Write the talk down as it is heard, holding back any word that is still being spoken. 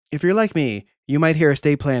If you're like me, you might hear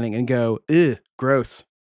estate planning and go, ugh, gross.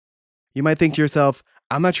 You might think to yourself,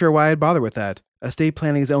 I'm not sure why I'd bother with that. Estate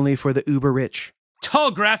planning is only for the uber rich.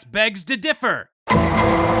 Tallgrass begs to differ.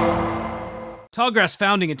 Tallgrass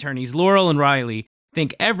founding attorneys Laurel and Riley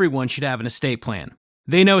think everyone should have an estate plan.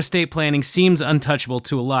 They know estate planning seems untouchable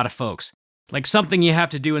to a lot of folks, like something you have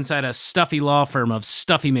to do inside a stuffy law firm of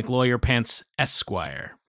Stuffy McLawyer Pants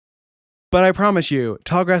Esquire. But I promise you,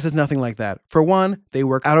 Tallgrass is nothing like that. For one, they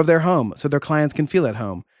work out of their home so their clients can feel at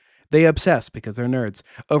home. They obsess, because they're nerds,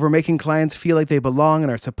 over making clients feel like they belong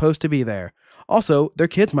and are supposed to be there. Also, their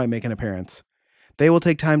kids might make an appearance. They will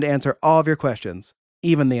take time to answer all of your questions,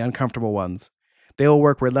 even the uncomfortable ones. They will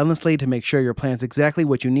work relentlessly to make sure your plan's exactly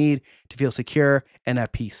what you need to feel secure and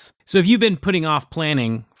at peace. So if you've been putting off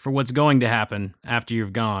planning for what's going to happen after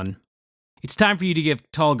you've gone, it's time for you to give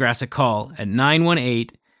Tallgrass a call at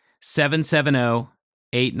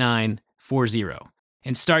 918-770-8940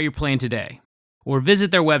 and start your plan today. Or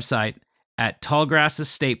visit their website at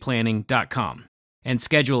tallgrassesstateplanning.com and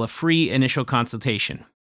schedule a free initial consultation.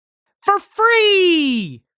 For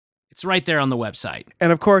free! It's right there on the website.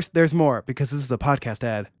 And of course, there's more, because this is a podcast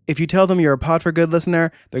ad. If you tell them you're a Pod for Good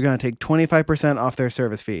listener, they're going to take 25% off their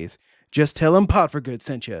service fees. Just tell them Pod for Good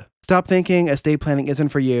sent you. Stop thinking estate planning isn't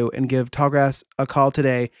for you and give Tallgrass a call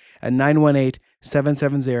today at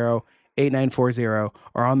 918-770-8940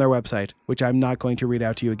 or on their website, which I'm not going to read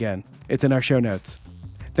out to you again. It's in our show notes.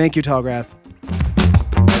 Thank you, Tallgrass.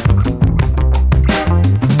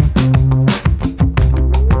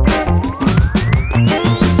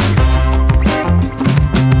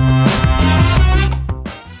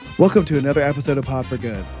 Welcome to another episode of Pod for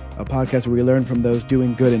Good, a podcast where we learn from those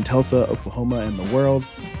doing good in Tulsa, Oklahoma, and the world,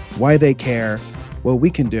 why they care, what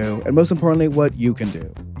we can do, and most importantly, what you can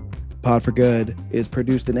do. Pod for Good is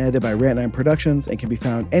produced and edited by Rant 9 Productions and can be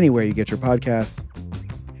found anywhere you get your podcasts.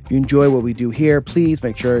 If you enjoy what we do here, please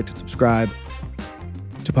make sure to subscribe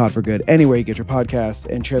to Pod for Good anywhere you get your podcasts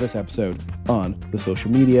and share this episode on the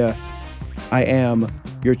social media. I am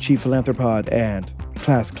your chief philanthropod and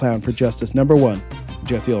class clown for justice number 1,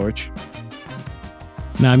 Jesse Ulrich.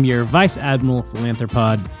 And I'm your Vice Admiral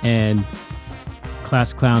Philanthropod and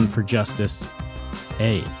class clown for justice,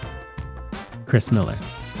 Chris Miller.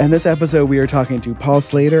 And this episode, we are talking to Paul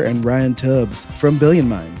Slater and Ryan Tubbs from Billion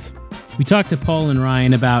Minds. We talked to Paul and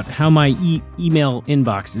Ryan about how my email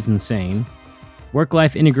inbox is insane,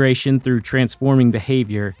 work-life integration through transforming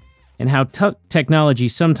behavior, and how technology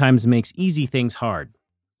sometimes makes easy things hard,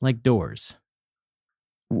 like doors.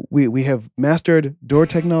 We have mastered door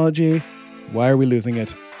technology. Why are we losing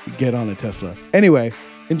it? Get on it, Tesla. Anyway,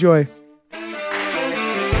 enjoy.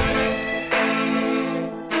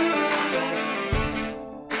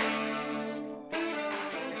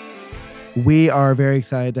 We are very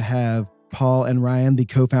excited to have Paul and Ryan, the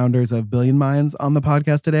co-founders of Billion Minds, on the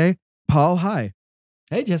podcast today. Paul, hi.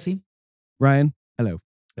 Hey, Jesse. Ryan, hello.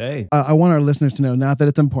 Hey. I want our listeners to know, not that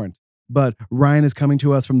it's important, but Ryan is coming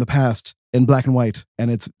to us from the past in black and white, and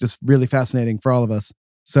it's just really fascinating for all of us.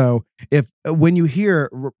 So when you hear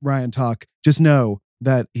Ryan talk, just know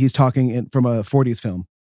that he's talking from a 40s film.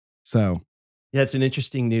 So yeah, it's an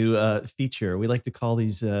interesting new feature. We like to call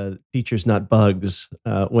these features not bugs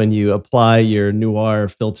when you apply your noir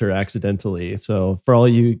filter accidentally. So for all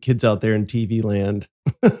you kids out there in TV land,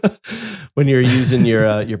 when you're using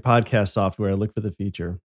your podcast software, look for the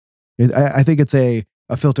feature. I think it's a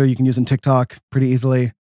filter you can use in TikTok pretty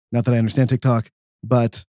easily. Not that I understand TikTok,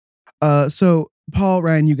 but so Paul,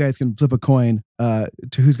 Ryan, you guys can flip a coin to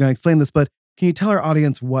who's going to explain this, but can you tell our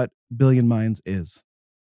audience what Billion Minds is?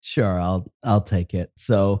 Sure, I'll take it.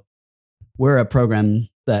 So we're a program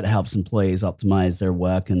that helps employees optimize their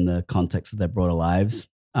work in the context of their broader lives.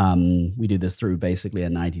 We do this through basically a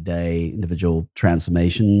 90-day individual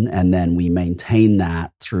transformation, and then we maintain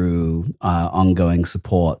that through ongoing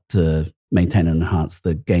support to maintain and enhance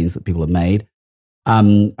the gains that people have made.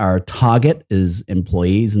 Our target is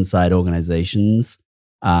employees inside organizations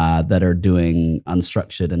that are doing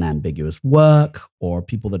unstructured and ambiguous work, or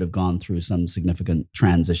people that have gone through some significant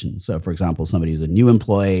transition. So, for example, somebody who's a new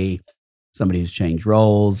employee, somebody who's changed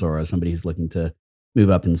roles, or somebody who's looking to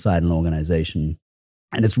move up inside an organization.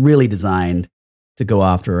 And it's really designed to go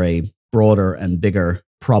after a broader and bigger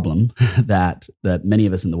problem that many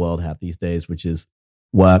of us in the world have these days, which is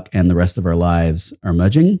work and the rest of our lives are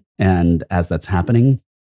merging. And as that's happening,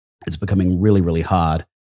 it's becoming really, really hard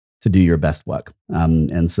to do your best work.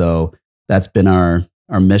 And so that's been our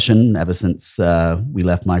mission ever since we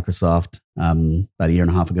left Microsoft about a year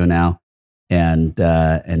and a half ago now. And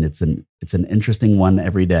it's an interesting one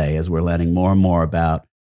every day as we're learning more and more about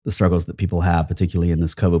the struggles that people have, particularly in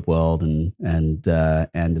this COVID world, and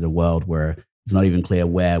in a world where it's not even clear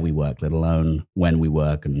where we work, let alone when we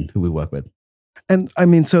work and who we work with. And I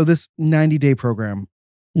mean, so this 90-day program,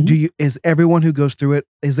 is everyone who goes through it,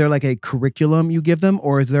 is there like a curriculum you give them,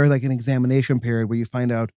 or is there like an examination period where you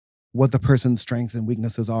find out what the person's strengths and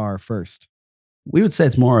weaknesses are first? We would say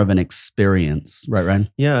it's more of an experience, right, Ryan?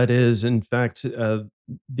 Yeah, it is. In fact,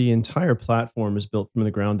 the entire platform is built from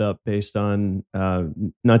the ground up based on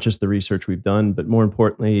not just the research we've done, but more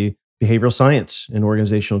importantly, behavioral science and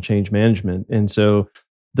organizational change management. And so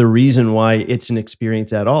the reason why it's an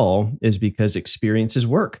experience at all is because experiences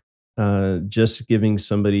work. Just giving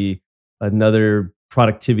somebody another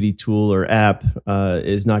productivity tool or app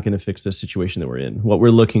is not going to fix the situation that we're in. What we're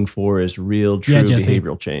looking for is real, true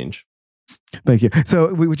behavioral change. Thank you.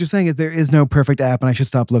 So what you're saying is there is no perfect app and I should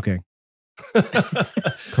stop looking.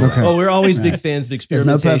 Okay. Well, we're always big fans of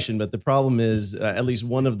experimentation, but the problem is, at least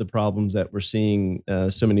one of the problems that we're seeing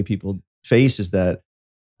so many people face is that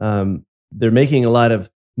they're making a lot of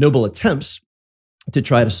noble attempts to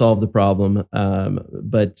try to solve the problem,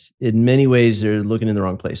 but in many ways they're looking in the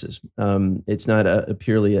wrong places. It's not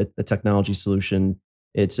purely a technology solution.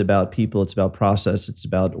 It's about people, it's about process, it's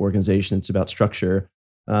about organization, it's about structure.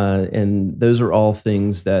 And those are all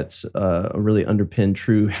things that really underpin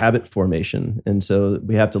true habit formation. And so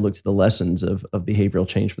we have to look to the lessons of behavioral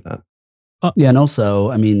change for that. Yeah, and also,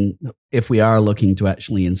 I mean, if we are looking to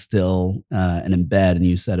actually instill and embed a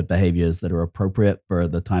new set of behaviors that are appropriate for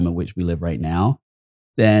the time at which we live right now,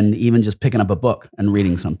 then even just picking up a book and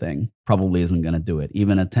reading something probably isn't going to do it.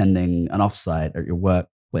 Even attending an offsite at your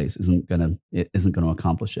workplace isn't going to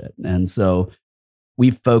accomplish it. And so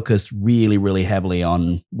we've focused really, really heavily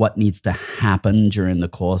on what needs to happen during the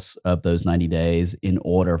course of those 90 days in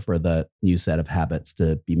order for the new set of habits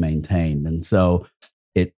to be maintained. And so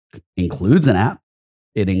it includes an app.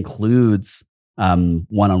 It includes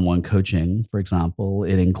one-on-one coaching, for example.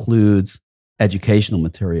 It includes educational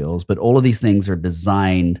materials, but all of these things are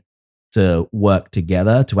designed to work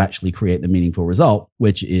together to actually create the meaningful result,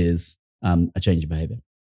 which is a change of behavior.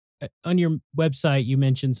 On your website, you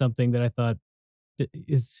mentioned something that I thought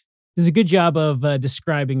is a good job of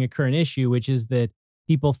describing a current issue, which is that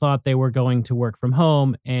people thought they were going to work from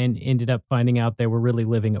home and ended up finding out they were really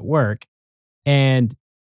living at work. And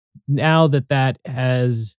now that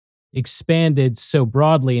has expanded so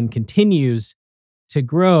broadly and continues to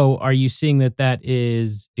grow, are you seeing that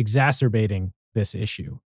is exacerbating this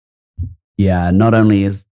issue? Yeah, not only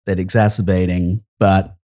is that exacerbating,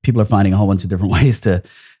 but people are finding a whole bunch of different ways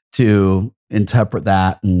to interpret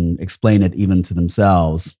that and explain it even to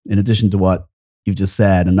themselves. In addition to what you've just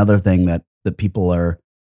said, another thing that people are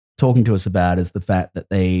talking to us about is the fact that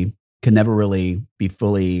they can never really be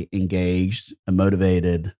fully engaged and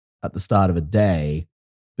motivated at the start of a day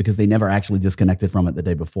because they never actually disconnected from it the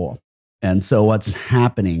day before. And so what's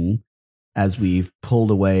happening as we've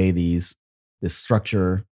pulled away this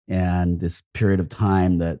structure and this period of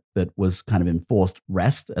time that was kind of enforced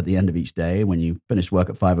rest at the end of each day, when you finished work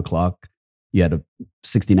at 5 o'clock, you had a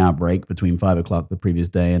 16-hour break between 5 o'clock the previous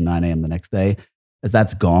day and 9 a.m. the next day. As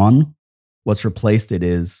that's gone, what's replaced it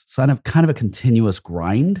is kind of a continuous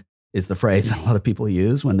grind, is the phrase that a lot of people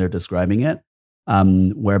use when they're describing it,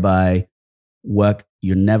 whereby work,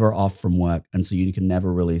 you're never off from work. And so you can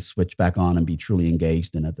never really switch back on and be truly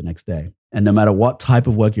engaged in it the next day. And no matter what type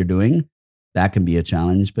of work you're doing, that can be a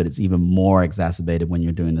challenge, but it's even more exacerbated when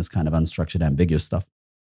you're doing this kind of unstructured, ambiguous stuff.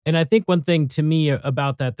 And I think one thing to me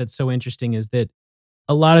about that's so interesting is that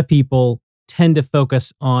a lot of people tend to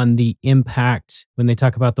focus on the impact when they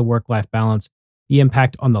talk about the work-life balance, the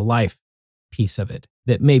impact on the life piece of it,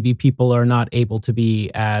 that maybe people are not able to be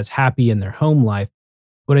as happy in their home life.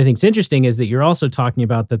 What I think is interesting is that you're also talking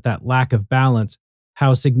about that lack of balance,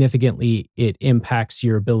 how significantly it impacts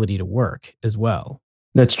your ability to work as well.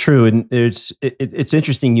 That's true. And it's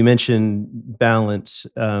interesting you mentioned balance.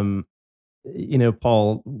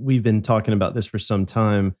 Paul, we've been talking about this for some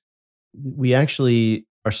time. We actually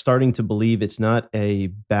are starting to believe it's not a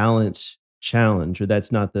balance challenge, or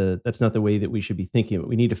that's not the way that we should be thinking of it.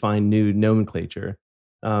 We need to find new nomenclature.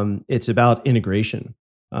 It's about integration.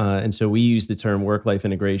 And so we use the term work-life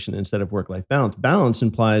integration instead of work-life balance. Balance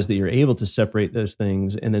implies that you're able to separate those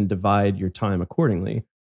things and then divide your time accordingly.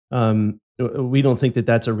 We don't think that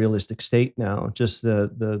that's a realistic state now, just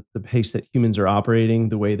the pace that humans are operating,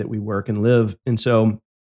 the way that we work and live. And so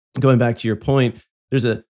going back to your point, there's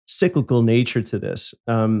a cyclical nature to this.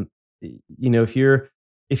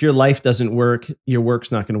 If your life doesn't work, your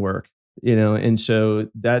work's not going to work, and so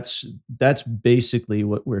that's basically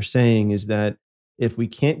what we're saying, is that if we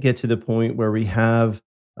can't get to the point where we have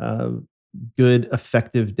good,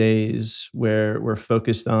 effective days where we're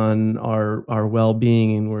focused on our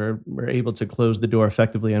well-being and we're able to close the door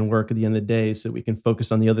effectively on work at the end of the day so we can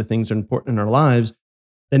focus on the other things that are important in our lives,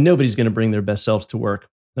 then nobody's going to bring their best selves to work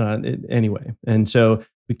anyway. And so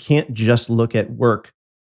we can't just look at work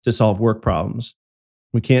to solve work problems.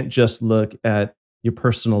 We can't just look at your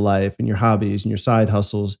personal life and your hobbies and your side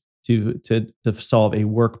hustles to solve a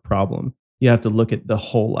work problem. You have to look at the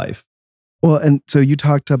whole life. Well, and so you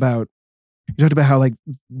talked about how like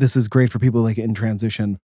this is great for people like in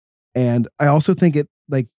transition, and I also think it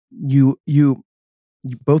like you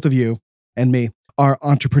both of you and me are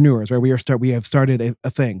entrepreneurs, right? We have started a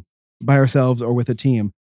thing by ourselves or with a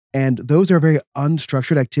team, and those are very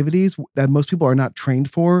unstructured activities that most people are not trained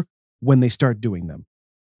for when they start doing them,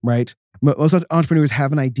 right? Most entrepreneurs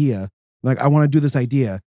have an idea, like I want to do this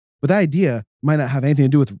idea, but that idea might not have anything to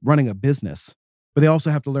do with running a business, but they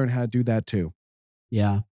also have to learn how to do that too.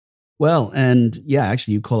 Yeah. Well, and yeah,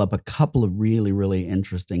 actually, you call up a couple of really, really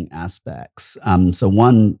interesting aspects. So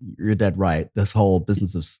one, you're dead right. This whole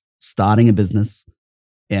business of starting a business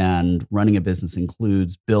and running a business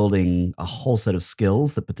includes building a whole set of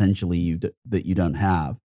skills that potentially that you don't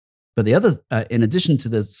have. But the other, in addition to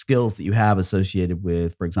the skills that you have associated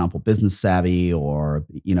with, for example, business savvy or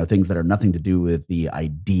things that are nothing to do with the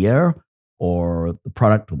idea or the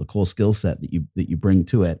product or the core skill set that you bring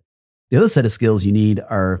to it, the other set of skills you need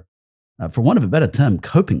are, for want of a better term,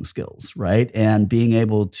 coping skills, right? And being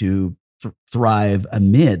able to thrive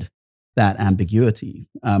amid that ambiguity.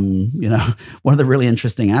 One of the really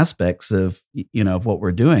interesting aspects of what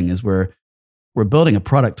we're doing is we're building a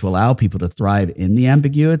product to allow people to thrive in the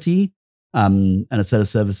ambiguity, and a set of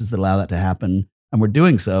services that allow that to happen. And we're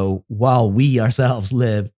doing so while we ourselves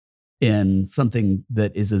live in something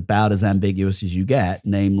that is about as ambiguous as you get,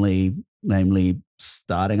 namely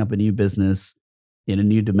starting up a new business in a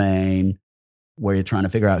new domain where you're trying to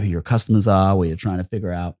figure out who your customers are, where you're trying to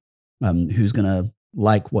figure out who's going to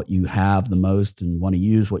like what you have the most and want to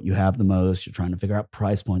use what you have the most. You're trying to figure out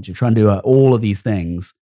price points. You're trying to do all of these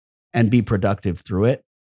things and be productive through it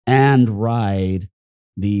and ride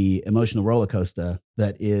the emotional roller coaster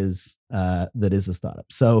that is a startup.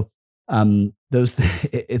 So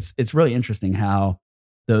it's really interesting how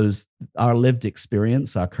our lived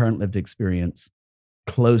experience, our current lived experience,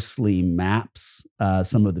 closely maps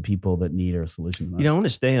some of the people that need our solution the most. I want to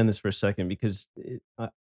stay on this for a second because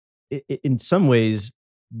in some ways,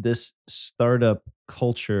 this startup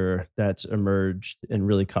culture that's emerged and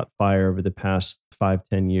really caught fire over the past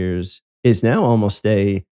 5-10 years is now almost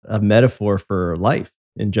a metaphor for life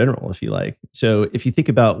in general, if you like. So if you think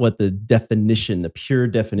about what the pure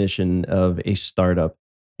definition of a startup,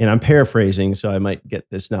 and I'm paraphrasing, so I might get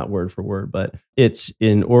this not word for word, but it's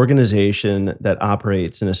an organization that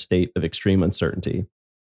operates in a state of extreme uncertainty.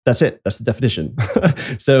 That's it. That's the definition.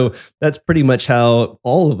 So that's pretty much how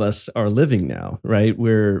all of us are living now, right?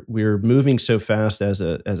 We're moving so fast as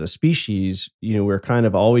a species. We're kind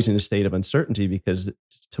of always in a state of uncertainty because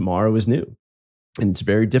tomorrow is new, and it's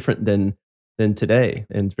very different than today,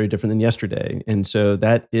 and it's very different than yesterday. And so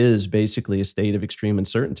that is basically a state of extreme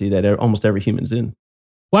uncertainty that almost every human's in.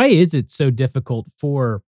 Why is it so difficult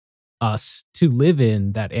for us to live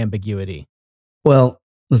in that ambiguity? Well,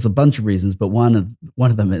 there's a bunch of reasons, but one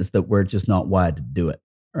of them is that we're just not wired to do it,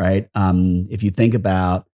 right? If you think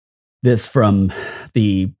about this from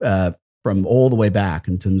all the way back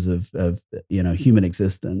in terms of human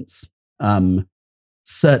existence,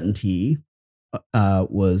 certainty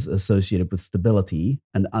was associated with stability,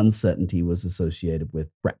 and uncertainty was associated with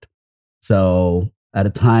threat. So at a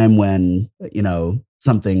time when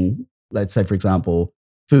something, let's say for example,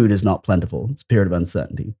 food is not plentiful, it's a period of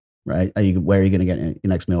uncertainty. Right? Where are you going to get your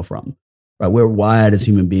next meal from? Right? We're wired as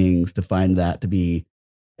human beings to find that to be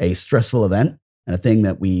a stressful event and a thing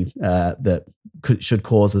that should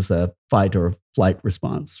cause us a fight or a flight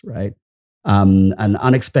response. Right? An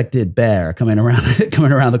unexpected bear coming around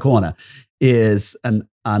the corner is an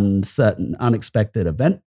unexpected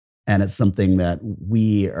event, and it's something that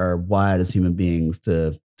we are wired as human beings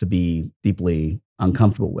to be deeply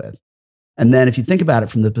uncomfortable with. And then if you think about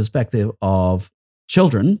it from the perspective of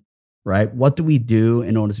children, right? What do we do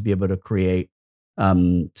in order to be able to create a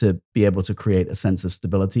sense of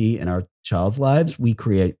stability in our child's lives? We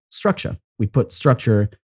create structure. We put structure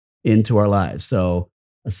into our lives. So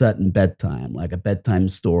a certain bedtime, like a bedtime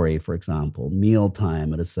story, for example,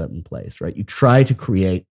 mealtime at a certain place, right? You try to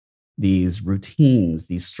create these routines,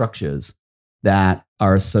 these structures that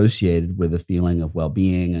are associated with a feeling of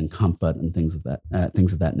well-being and comfort and things of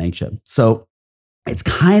that nature. So it's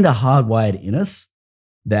kind of hardwired in us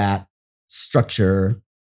that structure,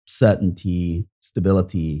 certainty,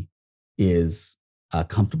 stability is a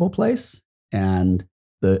comfortable place, and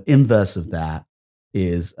the inverse of that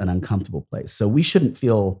is an uncomfortable place. So we shouldn't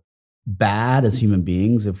feel bad as human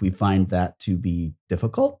beings if we find that to be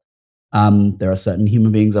difficult. There are certain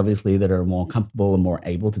human beings, obviously, that are more comfortable and more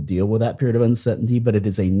able to deal with that period of uncertainty, but it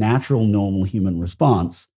is a natural, normal human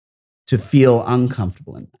response to feel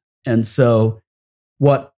uncomfortable in that. And so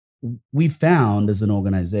what we found as an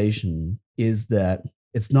organization is that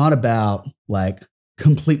it's not about like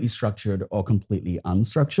completely structured or completely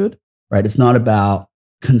unstructured, right? It's not about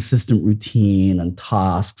consistent routine and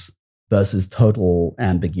tasks versus total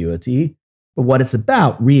ambiguity. But what it's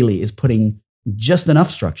about really is putting just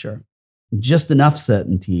enough structure, just enough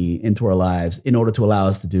certainty into our lives in order to allow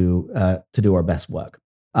us to do our best work.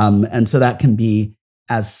 And so that can be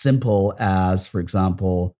as simple as, for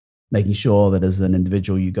example, making sure that as an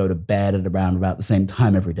individual, you go to bed at around about the same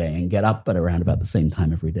time every day and get up at around about the same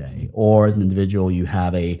time every day. Or as an individual, you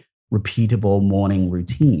have a repeatable morning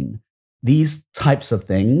routine. These types of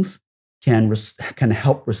things can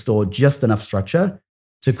help restore just enough structure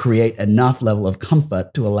to create enough level of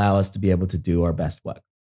comfort to allow us to be able to do our best work.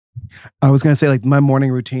 I was going to say, like, my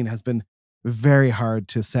morning routine has been very hard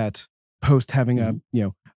to set post having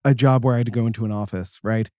a job where I had to go into an office,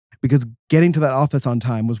 right? Because getting to that office on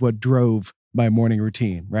time was what drove my morning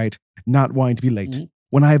routine, right? Not wanting to be late. Mm-hmm.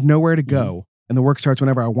 When I have nowhere to go and the work starts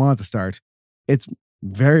whenever I want it to start, it's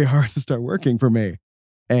very hard to start working for me.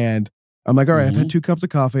 And I'm like, all right, I've had 2 cups of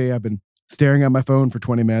coffee. I've been staring at my phone for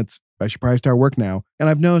 20 minutes. I should probably start work now. And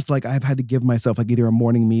I've noticed like I've had to give myself like either a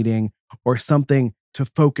morning meeting or something to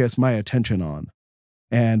focus my attention on.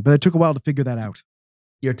 But it took a while to figure that out.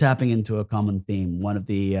 You're tapping into a common theme. One of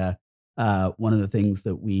the things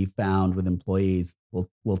that we found with employees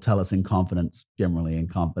will tell us generally in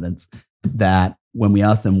confidence, that when we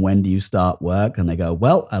ask them, when do you start work? And they go,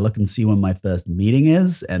 well, I look and see when my first meeting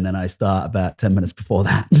is. And then I start about 10 minutes before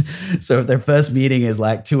that. So if their first meeting is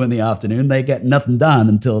like 2 p.m, they get nothing done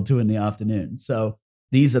until 2 p.m. So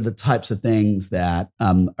these are the types of things that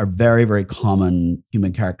are very, very common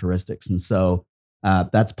human characteristics. And so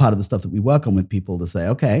that's part of the stuff that we work on with people to say,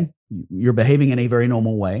 okay, you're behaving in a very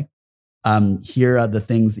normal way. Here are the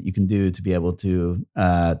things that you can do to be able to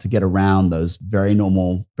get around those very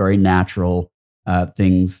normal, very natural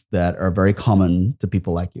things that are very common to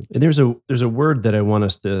people like you. There's a word that I want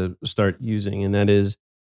us to start using, and that is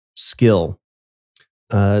skill.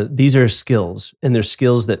 These are skills, and they're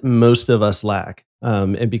skills that most of us lack.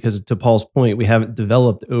 And because, to Paul's point, we haven't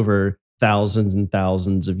developed over thousands and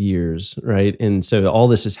thousands of years, right? And so all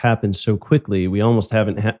this has happened so quickly, we almost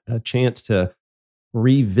haven't had a chance to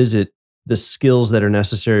revisit the skills that are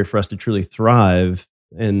necessary for us to truly thrive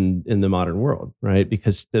in the modern world, right?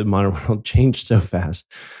 Because the modern world changed so fast.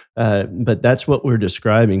 But that's what we're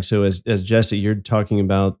describing. So as Jesse, you're talking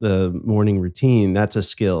about the morning routine, that's a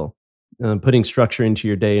skill. Putting structure into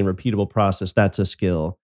your day and repeatable process, that's a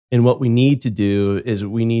skill. And what we need to do is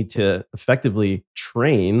we need to effectively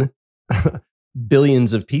train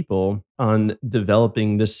billions of people on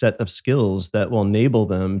developing this set of skills that will enable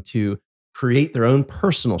them to create their own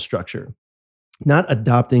personal structure, not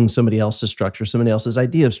adopting somebody else's structure, somebody else's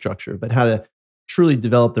idea of structure, but how to truly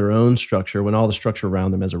develop their own structure when all the structure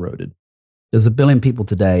around them has eroded. There's 1 billion people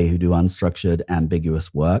today who do unstructured,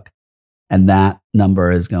 ambiguous work. And that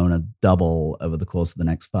number is going to double over the course of the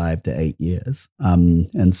next 5 to 8 years.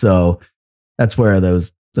 And so that's where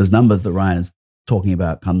those numbers that Ryan is talking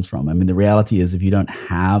about comes from. I mean, the reality is if you don't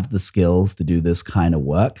have the skills to do this kind of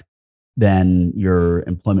work, then your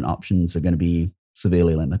employment options are going to be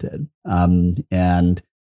severely limited. And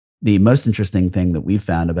the most interesting thing that we've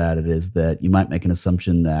found about it is that you might make an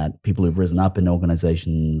assumption that people who've risen up in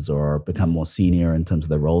organizations or become more senior in terms of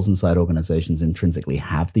their roles inside organizations intrinsically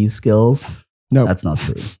have these skills. No, that's not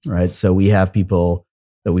true, right? So we have people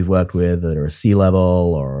that we've worked with that are C-level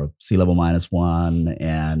or C-level -1,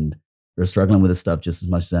 and they're struggling with this stuff just as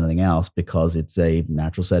much as anything else because it's a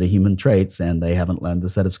natural set of human traits and they haven't learned the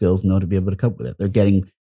set of skills in order to be able to cope with it. They're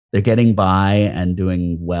getting by and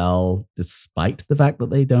doing well despite the fact that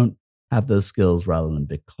they don't have those skills rather than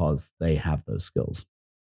because they have those skills.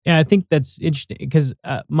 Yeah, I think that's interesting because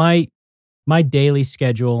my daily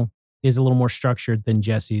schedule is a little more structured than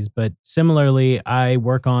Jesse's, but similarly, I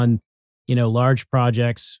work on, large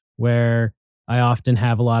projects where I often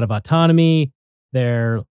have a lot of autonomy.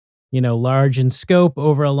 They're, large in scope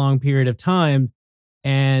over a long period of time,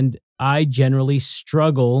 and I generally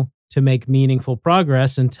struggle to make meaningful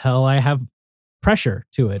progress until I have pressure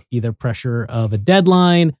to it, either pressure of a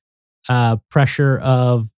deadline, pressure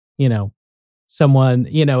of, someone,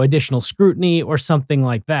 additional scrutiny or something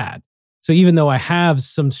like that. So even though I have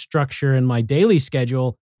some structure in my daily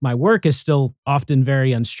schedule, my work is still often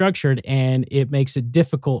very unstructured, and it makes it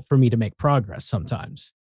difficult for me to make progress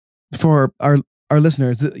sometimes. For our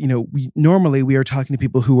listeners, we are talking to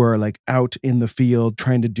people who are like out in the field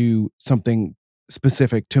trying to do something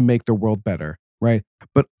specific to make the world better, right?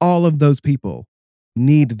 But all of those people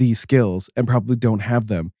need these skills and probably don't have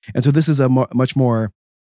them. And so this is a much more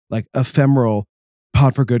like ephemeral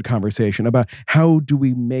Pod for Good conversation about how do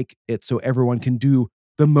we make it so everyone can do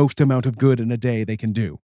the most amount of good in a day they can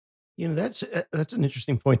do. That's an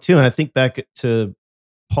interesting point too. And I think back to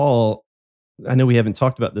Paul, I know we haven't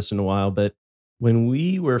talked about this in a while, but when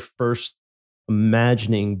we were first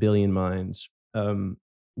imagining Billion Minds,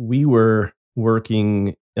 we were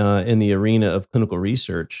working in the arena of clinical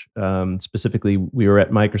research. Specifically, we were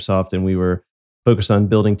at Microsoft and we were focused on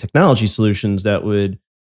building technology solutions that would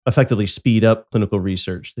effectively speed up clinical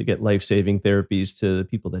research to get life-saving therapies to the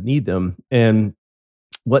people that need them. And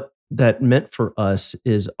what that meant for us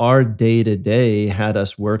is our day-to-day had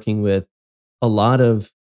us working with a lot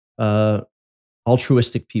of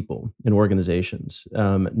altruistic people and organizations,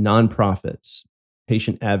 nonprofits,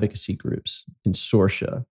 patient advocacy groups,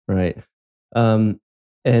 consortia, right?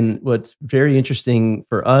 And what's very interesting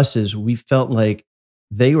for us is we felt like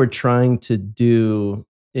they were trying to do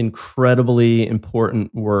incredibly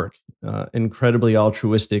important work, incredibly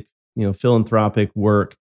altruistic, philanthropic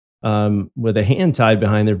work, with a hand tied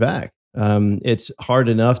behind their back. It's hard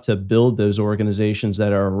enough to build those organizations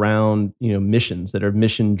that are around, missions that are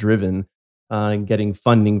mission driven, getting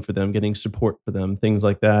funding for them, getting support for them, things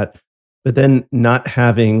like that. But then not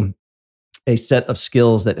having a set of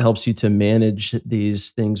skills that helps you to manage these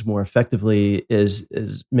things more effectively is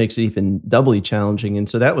makes it even doubly challenging. And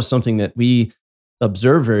so that was something that we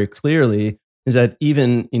observed very clearly, is that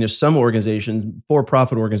even some organizations,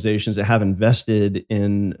 for-profit organizations that have invested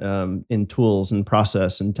in tools and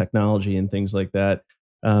process and technology and things like that,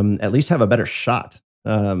 at least have a better shot.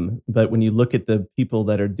 But when you look at the people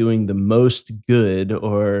that are doing the most good,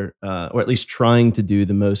 or at least trying to do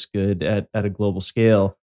the most good at a global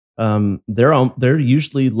scale, they're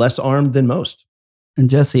usually less armed than most.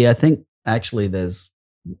 And Jesse, I think actually there's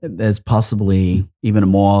possibly even a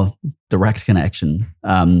more direct connection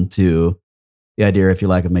to the idea, if you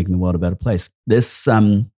like, of making the world a better place. This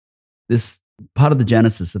part of the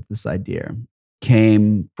genesis of this idea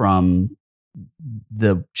came from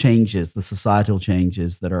the societal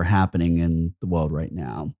changes that are happening in the world right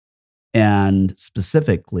now, and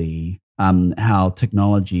specifically how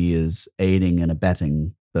technology is aiding and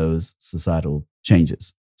abetting those societal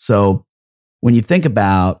changes. So when you think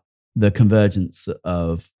about the convergence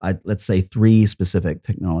of, let's say, 3 specific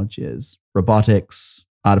technologies: robotics,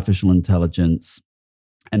 artificial intelligence,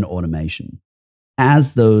 and automation.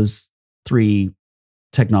 As those 3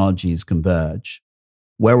 technologies converge,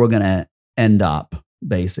 where we're going to end up,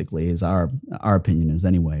 basically, is our opinion is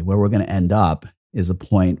anyway, where we're going to end up is a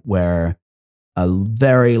point where a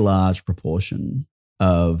very large proportion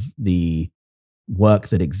of the work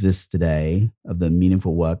that exists today, of the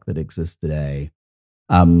meaningful work that exists today,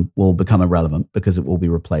 will become irrelevant because it will be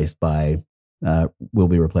replaced by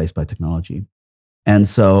technology. And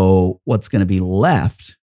so what's going to be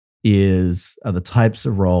left are the types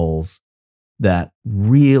of roles that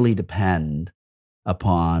really depend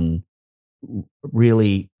upon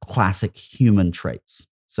really classic human traits.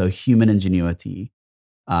 So human ingenuity,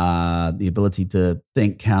 the ability to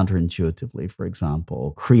think counterintuitively, for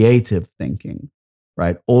example, creative thinking,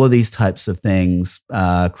 right? All of these types of things,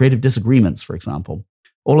 creative disagreements, for example,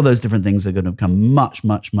 all of those different things are going to become much,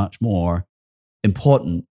 much, much more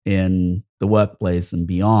important in the workplace and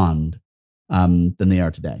beyond than they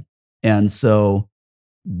are today. And so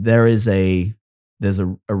there's a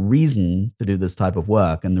reason to do this type of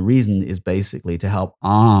work. And the reason is basically to help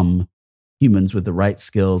arm humans with the right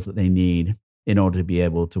skills that they need in order to be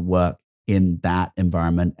able to work in that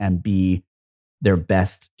environment and be their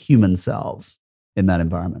best human selves in that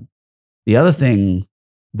environment. The other thing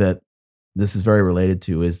that this is very related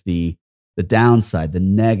to is the downside, the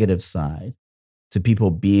negative side, to people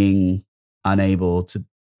being unable to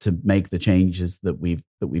make the changes that we've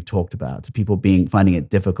talked about, to people finding it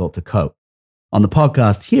difficult to cope. On the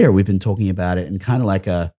podcast here, we've been talking about it in kind of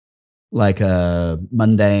like a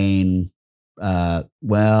mundane,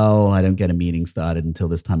 well, I don't get a meeting started until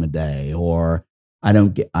this time of day, or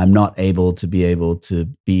I'm not able to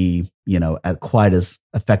be, quite as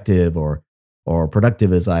effective or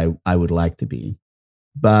productive as I would like to be.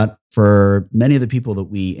 But for many of the people that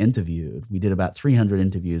we interviewed, we did about 300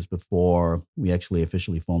 interviews before we actually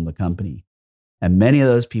officially formed the company. And many of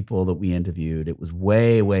those people that we interviewed, it was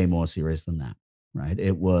way, way more serious than that, right?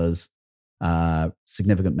 It was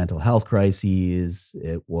significant mental health crises.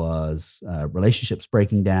 It was relationships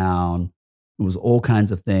breaking down. It was all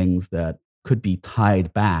kinds of things that could be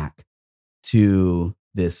tied back to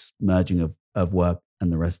this merging of work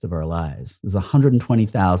and the rest of our lives. There's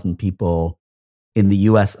 120,000 people in the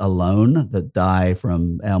US alone that die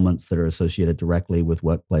from ailments that are associated directly with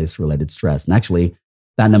workplace-related stress. And actually,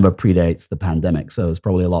 that number predates the pandemic. So it's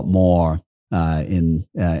probably a lot more in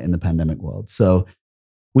the pandemic world. So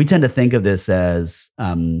we tend to think of this as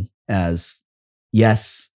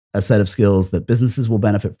yes, a set of skills that businesses will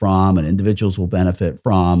benefit from and individuals will benefit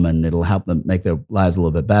from, and it'll help them make their lives a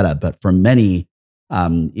little bit better. But for many,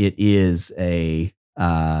 it is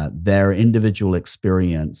their individual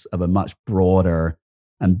experience of a much broader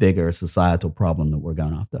and bigger societal problem that we're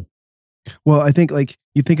going after. Well, I think like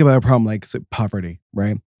you think about a problem like poverty,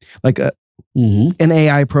 right? Like an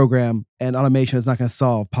AI program and automation is not going to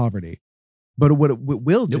solve poverty. But what it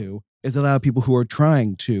will do is allow people who are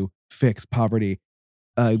trying to fix poverty,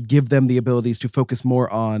 give them the abilities to focus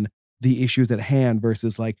more on the issues at hand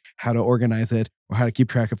versus like how to organize it or how to keep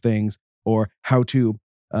track of things or how to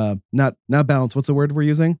not balance. What's the word we're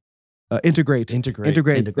using? Integrate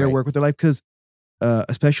their work with their life. Because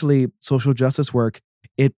especially social justice work,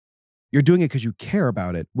 you're doing it because you care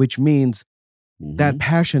about it, which means that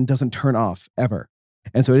passion doesn't turn off ever.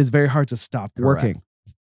 And so it is very hard to stop working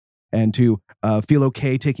and to feel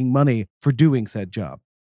okay taking money for doing said job.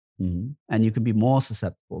 And you can be more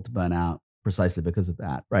susceptible to burnout precisely because of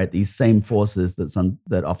that, right? These same forces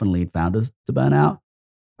that often lead founders to burnout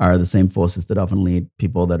are the same forces that often lead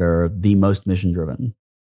people that are the most mission-driven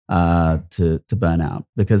to burnout.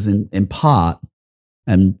 Because in part,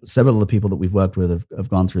 and several of the people that we've worked with have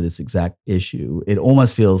gone through this exact issue, it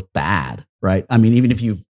almost feels bad, right? I mean, even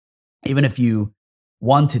if you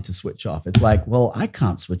wanted to switch off, it's like, well, I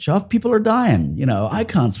can't switch off. People are dying. I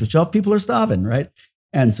can't switch off. People are starving, right?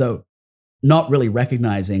 And so not really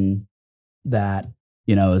recognizing that,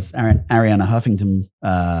 as Arianna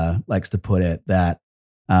Huffington likes to put it, that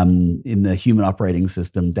in the human operating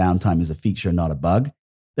system, downtime is a feature, not a bug.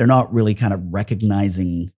 They're not really kind of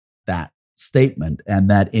recognizing that statement, and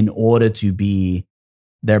that in order to be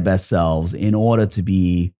their best selves, in order to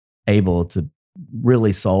be able to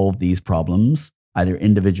really solve these problems, either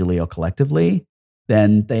individually or collectively,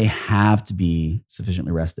 then they have to be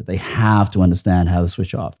sufficiently rested. They have to understand how to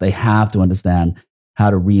switch off. They have to understand how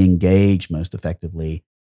to re-engage most effectively,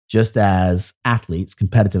 just as athletes,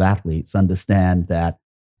 competitive athletes, understand that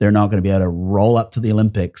they're not going to be able to roll up to the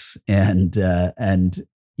Olympics and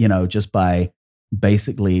just by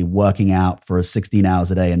basically working out for 16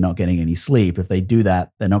 hours a day and not getting any sleep. If they do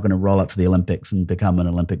that, they're not going to roll up to the Olympics and become an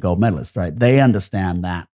Olympic gold medalist, right? They understand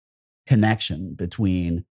that connection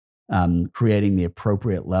between creating the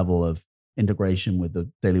appropriate level of integration with the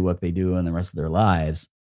daily work they do and the rest of their lives.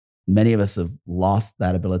 Many of us have lost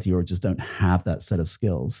that ability or just don't have that set of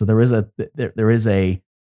skills. So there is a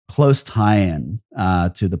close tie-in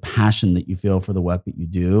to the passion that you feel for the work that you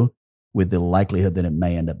do with the likelihood that it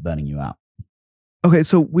may end up burning you out. Okay,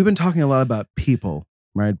 so we've been talking a lot about people,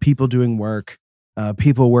 right? People doing work,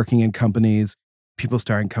 people working in companies, people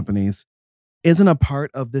starting companies. Isn't a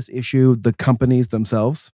part of this issue the companies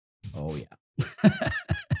themselves? Oh yeah,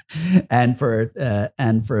 and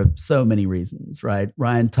for so many reasons, right?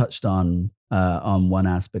 Ryan touched on one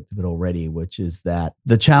aspect of it already, which is that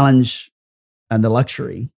the challenge and the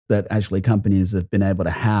luxury that actually companies have been able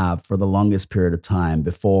to have for the longest period of time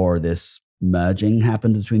before this merging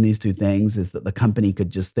happened between these two things is that the company could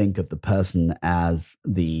just think of the person as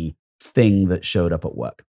the thing that showed up at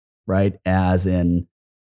work, right? As in,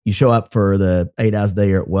 you show up for the 8 hours a day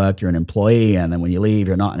you're at work, you're an employee, and then when you leave,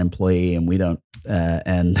 you're not an employee, and we don't,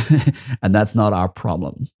 and that's not our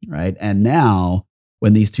problem, right? And now,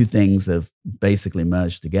 when these two things have basically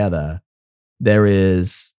merged together, there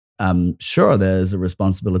is there's a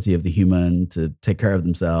responsibility of the human to take care of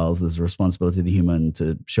themselves. There's a responsibility of the human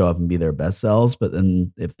to show up and be their best selves. But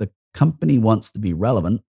then if the company wants to be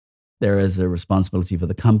relevant, there is a responsibility for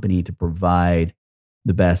the company to provide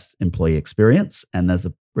the best employee experience. And there's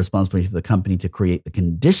a responsibility for the company to create the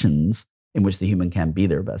conditions in which the human can be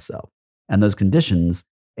their best self. And those conditions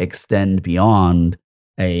extend beyond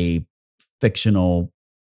a fictional,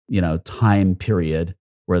 time period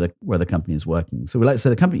where the company is working. So we like to say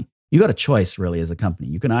the company, you got a choice really as a company.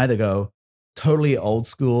 You can either go totally old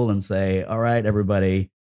school and say, all right, everybody,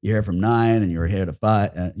 you're here from 9 and you're here to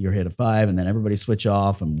 5, and then everybody switch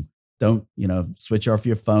off and don't, switch off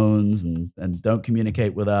your phones and don't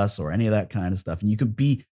communicate with us or any of that kind of stuff. And you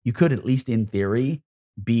could at least in theory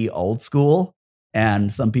be old school,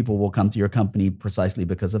 and some people will come to your company precisely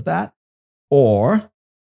because of that. Or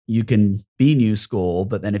you can be new school,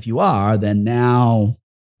 but then if you are, then now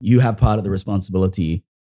you have part of the responsibility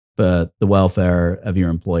for the welfare of your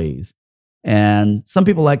employees. And some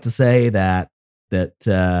people like to say that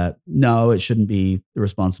no, it shouldn't be the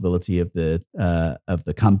responsibility of the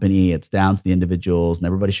company. It's down to the individuals, and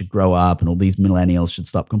everybody should grow up, and all these millennials should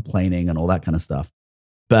stop complaining, and all that kind of stuff.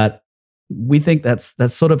 But we think that's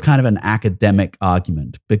sort of kind of an academic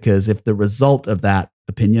argument, because if the result of that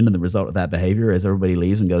opinion and the result of that behavior is everybody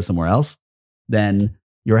leaves and goes somewhere else, then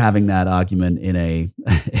you're having that argument in a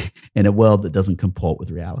in a world that doesn't comport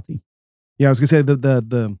with reality. Yeah, I was gonna say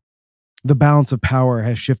the balance of power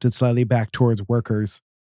has shifted slightly back towards workers,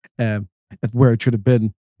 where it should have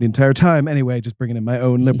been the entire time. Anyway, just bringing in my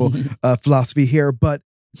own liberal philosophy here, but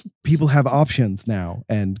people have options now,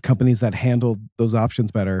 and companies that handle those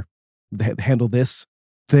options better, handle this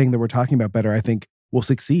thing that we're talking about better, I think will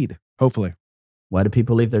succeed, hopefully. Why do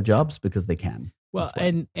people leave their jobs? Because they can. Well,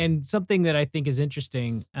 and something that I think is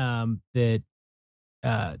interesting that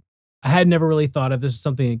I had never really thought of, this is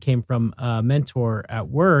something that came from a mentor at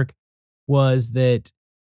work, was that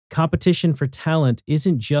competition for talent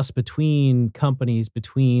isn't just between companies,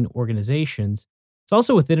 between organizations. It's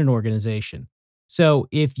also within an organization. So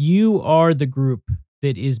if you are the group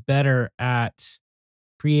that is better at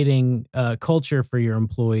creating a culture for your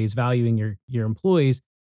employees, valuing your employees,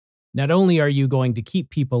 not only are you going to keep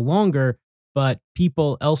people longer, but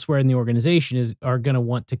people elsewhere in the organization are going to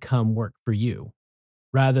want to come work for you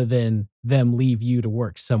rather than them leave you to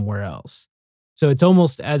work somewhere else. So it's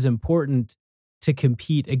almost as important to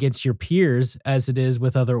compete against your peers as it is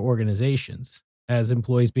with other organizations, as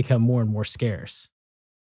employees become more and more scarce.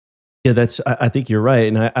 Yeah, I think you're right.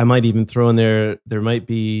 And I might even throw in there might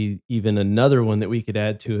be even another one that we could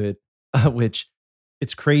add to it, which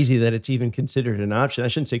it's crazy that it's even considered an option. I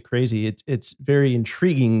shouldn't say crazy. It's very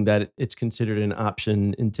intriguing that it's considered an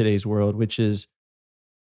option in today's world, which is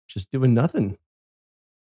just doing nothing.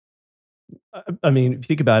 I mean, if you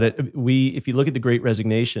think about it, if you look at the Great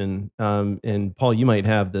Resignation, and Paul, you might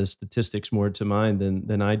have the statistics more to mind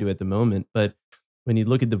than I do at the moment, but when you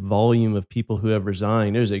look at the volume of people who have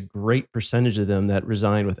resigned, there's a great percentage of them that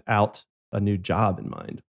resign without a new job in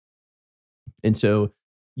mind. And so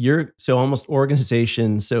almost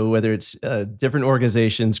organizations, so whether it's different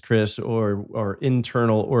organizations, Chris, or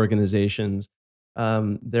internal organizations,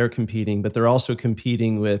 they're competing, but they're also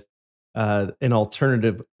competing with an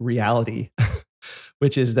alternative reality,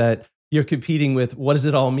 which is that you're competing with what does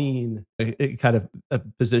it all mean? It kind of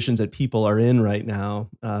positions that people are in right now,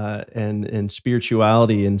 and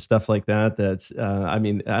spirituality and stuff like that. That's I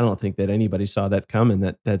mean, I don't think that anybody saw that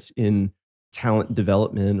coming. That's in talent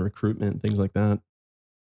development, recruitment, things like that.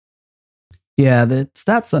 Yeah, the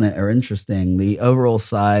stats on it are interesting. The overall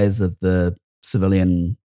size of the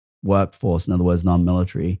civilian workforce, in other words,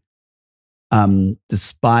 non-military,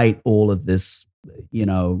 despite all of this,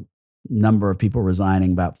 number of people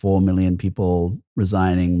resigning, about 4 million people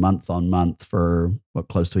resigning month on month for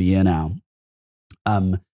close to a year now.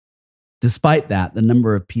 Despite that, the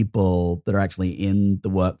number of people that are actually in the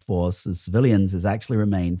workforce as civilians has actually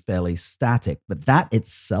remained fairly static. But that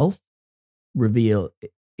itself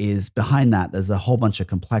is behind that. There's a whole bunch of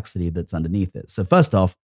complexity that's underneath it. So first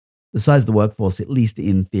off, the size of the workforce, at least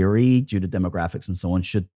in theory, due to demographics and so on,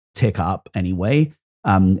 should tick up anyway,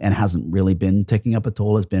 and hasn't really been ticking up at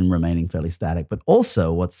all. It's been remaining fairly static. But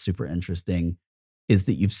also what's super interesting is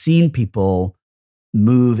that you've seen people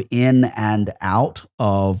move in and out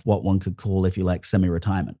of what one could call, if you like,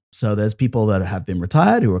 semi-retirement. So there's people that have been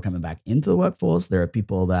retired who are coming back into the workforce. There are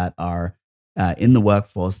people that are in the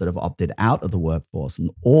workforce that have opted out of the workforce. And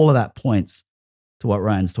all of that points to what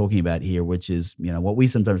Ryan's talking about here, which is, what we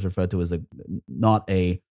sometimes refer to as not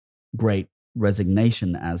a great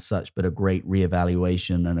resignation as such, but a great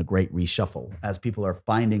reevaluation and a great reshuffle as people are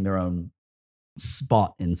finding their own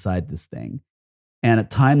spot inside this thing. And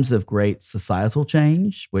at times of great societal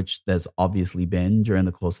change, which there's obviously been during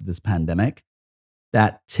the course of this pandemic,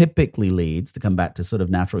 that typically leads, to come back to sort of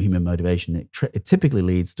natural human motivation, it typically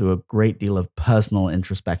leads to a great deal of personal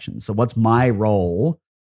introspection. So what's my role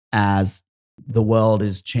as the world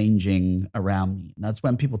is changing around me? And that's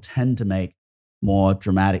when people tend to make more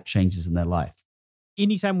dramatic changes in their life.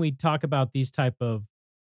 Anytime we talk about these type of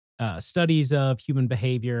studies of human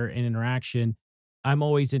behavior and interaction, I'm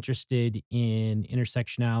always interested in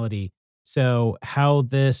intersectionality. So how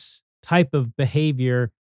this type of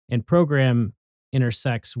behavior and program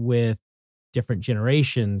intersects with different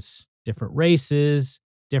generations, different races,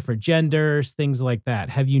 different genders, things like that.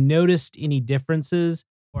 Have you noticed any differences?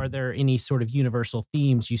 Are there any sort of universal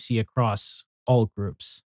themes you see across all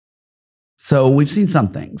groups? So we've seen some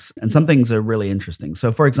things, and some things are really interesting.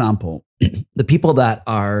 So for example, the people that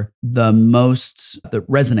resonate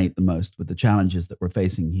the most with the challenges that we're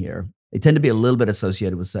facing here, they tend to be a little bit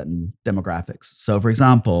associated with certain demographics. So for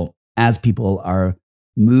example, as people are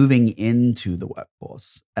moving into the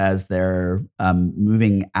workforce, as they're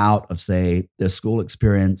moving out of, say, their school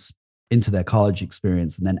experience into their college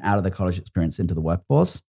experience, and then out of the college experience into the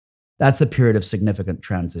workforce, that's a period of significant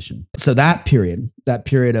transition. So that period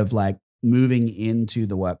of like moving into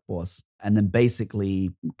the workforce and then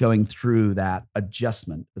basically going through that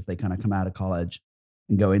adjustment as they kind of come out of college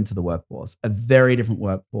and go into the workforce, a very different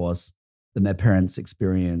workforce than their parents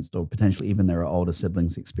experienced, or potentially even their older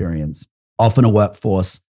siblings experienced. Often a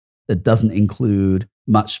workforce that doesn't include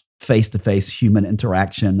much face-to-face human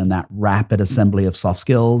interaction and that rapid assembly of soft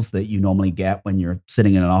skills that you normally get when you're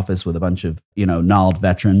sitting in an office with a bunch of, gnarled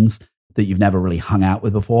veterans that you've never really hung out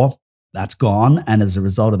with before. That's gone. And as a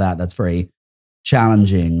result of that, that's very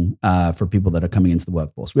challenging for people that are coming into the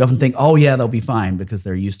workforce. We often think, oh yeah, they'll be fine because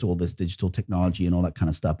they're used to all this digital technology and all that kind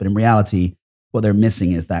of stuff. But in reality, what they're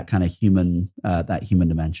missing is that kind of human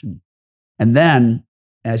dimension. And then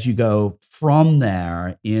as you go from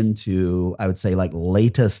there into, I would say, like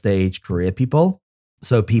later stage career people,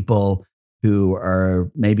 so people who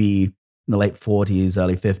are maybe in the late 40s,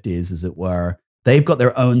 early 50s, as it were, they've got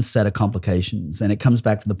their own set of complications. And it comes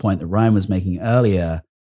back to the point that Ryan was making earlier,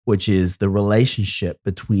 which is the relationship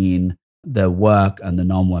between the work and the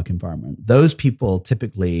non-work environment. Those people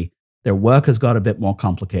typically, their work has got a bit more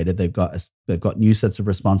complicated. They've got new sets of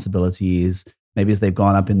responsibilities. Maybe as they've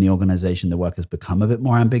gone up in the organization, the work has become a bit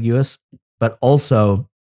more ambiguous, but also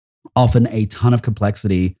often a ton of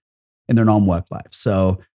complexity in their non-work life.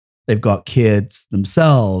 So they've got kids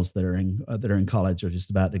themselves that are in college or just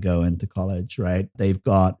about to go into college, right? They've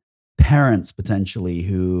got parents potentially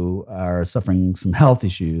who are suffering some health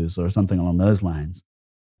issues or something along those lines.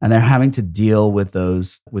 And they're having to deal with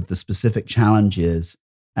the specific challenges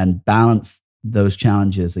and balance those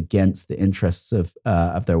challenges against the interests of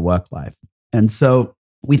their work life. And so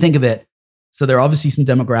we think of it, so there are obviously some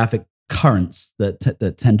demographic currents that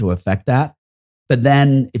tend to affect that. But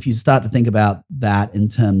then if you start to think about that in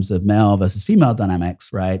terms of male versus female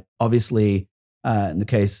dynamics, right? Obviously, in the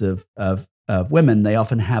case of women, they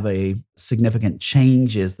often have a significant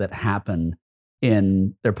changes that happen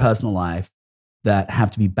in their personal life that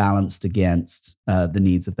have to be balanced against the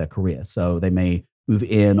needs of their career. So they may move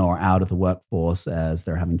in or out of the workforce as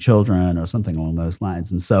they're having children or something along those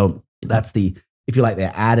lines. And so that's the, if you like,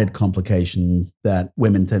 the added complication that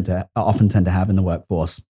women often tend to have in the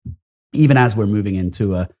workforce, even as we're moving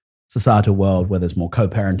into a societal world where there's more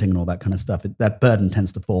co-parenting and all that kind of stuff. That burden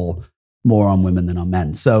tends to fall more on women than on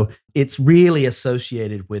men. So it's really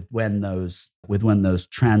associated with when those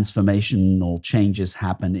transformational changes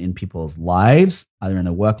happen in people's lives, either in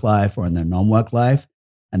their work life or in their non-work life.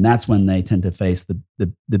 And that's when they tend to face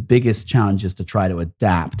the biggest challenges to try to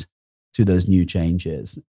adapt to those new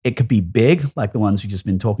changes. It could be big, like the ones we've just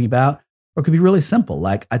been talking about, or it could be really simple.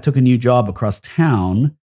 Like I took a new job across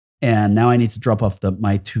town and now I need to drop off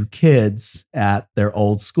my two kids at their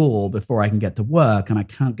old school before I can get to work. And I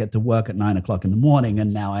can't get to work at 9 o'clock in the morning.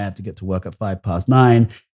 And now I have to get to work at 9:05.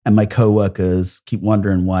 And my coworkers keep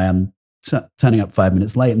wondering why I'm turning up 5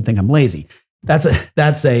 minutes late and think I'm lazy.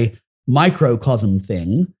 That's a microcosm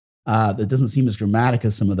thing that doesn't seem as dramatic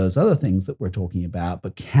as some of those other things that we're talking about,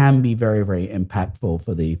 but can be very, very impactful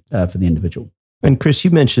for the individual. And Chris, you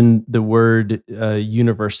mentioned the word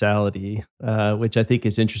universality, which I think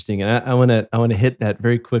is interesting, and I want to hit that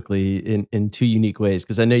very quickly in two unique ways,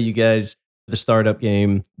 because I know you guys, the startup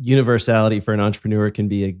game, universality for an entrepreneur can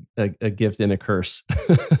be a gift and a curse.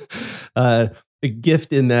 A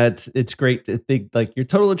gift in that it's great to think like your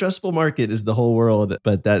total addressable market is the whole world,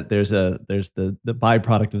 but that there's the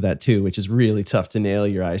byproduct of that too, which is really tough to nail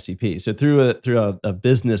your ICP. So through a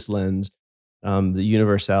business lens, the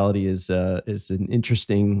universality is an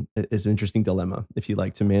interesting dilemma if you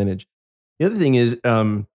like to manage. The other thing is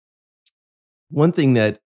one thing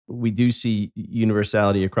that we do see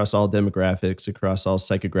universality across all demographics, across all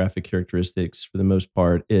psychographic characteristics for the most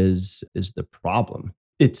part is the problem.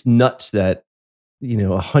 It's nuts that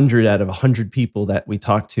 100 out of 100 people that we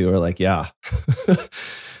talk to are like, yeah,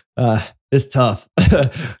 it's tough.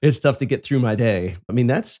 It's tough to get through my day. I mean,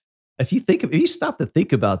 if you stop to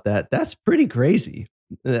think about that, that's pretty crazy.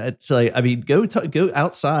 It's like, I mean, go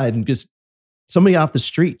outside and just somebody off the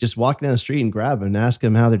street, just walk down the street and grab them and ask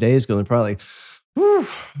them how their day is going. Probably,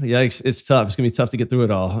 yikes, it's tough. It's gonna be tough to get through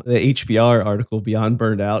it all. The HBR article Beyond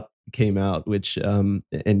Burned Out came out, which and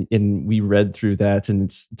we read through that, and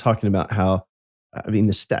it's talking about how I mean,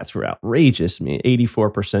 the stats were outrageous. I mean,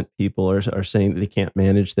 84% people are saying that they can't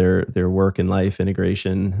manage their work and life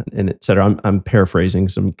integration and et cetera. I'm paraphrasing,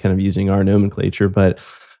 so I'm kind of using our nomenclature, but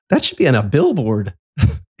that should be on a billboard,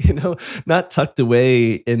 not tucked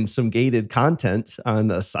away in some gated content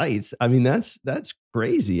on a site. I mean, that's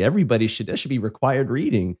crazy. That should be required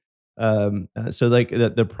reading. So like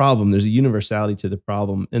the problem, there's a universality to the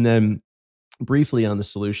problem. And then briefly on the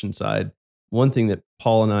solution side, one thing that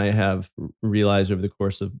Paul and I have realized over the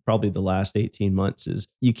course of probably the last 18 months is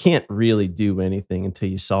you can't really do anything until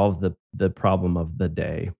you solve the problem of the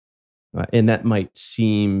day. And that might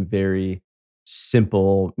seem very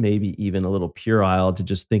simple, maybe even a little puerile to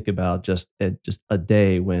just think about just a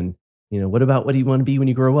day when, what do you want to be when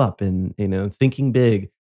you grow up? And, thinking big.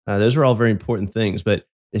 Those are all very important things. But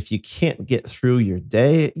if you can't get through your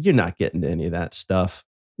day, you're not getting to any of that stuff.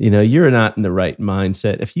 You're not in the right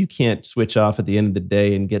mindset. If you can't switch off at the end of the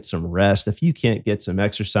day and get some rest, if you can't get some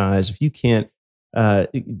exercise, if you can't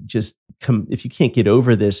if you can't get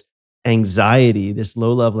over this anxiety, this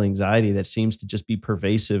low-level anxiety that seems to just be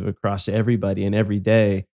pervasive across everybody and every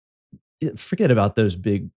day, forget about those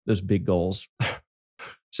big goals.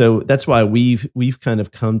 So that's why we've kind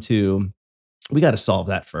of come to, we got to solve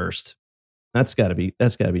that first. That's got to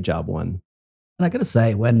be job one. And I got to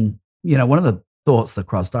say, when one of the thoughts that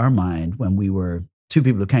crossed our mind when we were two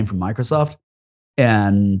people who came from Microsoft,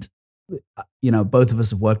 and both of us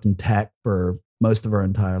have worked in tech for most of our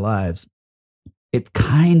entire lives. It's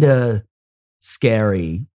kind of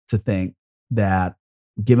scary to think that,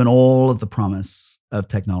 given all of the promise of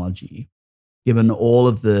technology, given all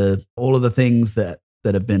of the things that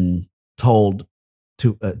have been told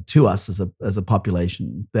to us as a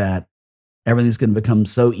population, that everything's going to become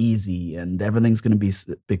so easy and everything's going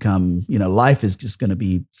to become, life is just going to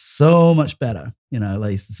be so much better. I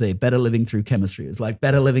used to say better living through chemistry. It's like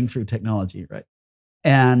better living through technology, right?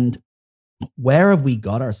 And where have we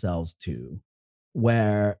got ourselves to,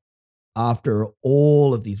 where after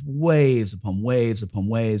all of these waves upon waves upon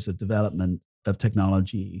waves of development of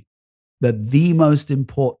technology, that the most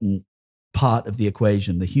important part of the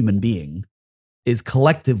equation, the human being, is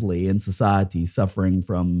collectively in society suffering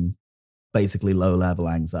from basically low-level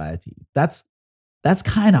anxiety. That's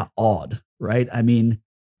kind of odd, right? I mean,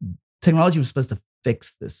 technology was supposed to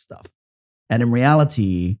fix this stuff. And in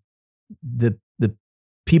reality, the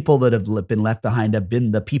people that have been left behind have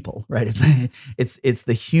been the people, right? It's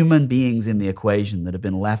the human beings in the equation that have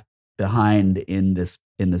been left behind in this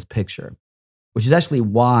picture, which is actually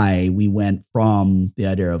why we went from the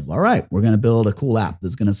idea of, all right, we're going to build a cool app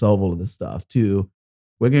that's going to solve all of this stuff, to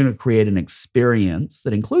we're going to create an experience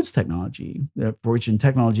that includes technology, for which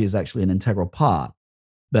technology is actually an integral part,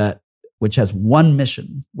 but which has one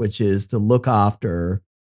mission, which is to look after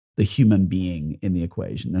the human being in the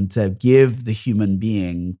equation and to give the human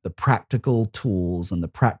being the practical tools and the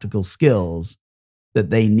practical skills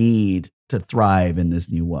that they need to thrive in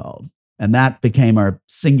this new world. And that became our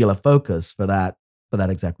singular focus for that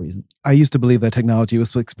exact reason. I used to believe that technology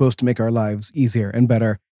was supposed to make our lives easier and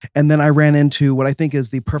better. And then I ran into what I think is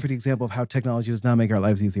the perfect example of how technology does not make our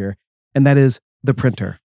lives easier. And that is the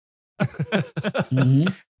printer. Mm-hmm.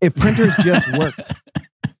 If printers just worked,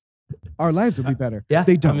 our lives would be better. Yeah.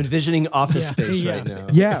 They don't. I'm envisioning Office Space right now.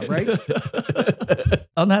 Yeah, right?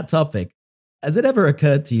 On that topic, has it ever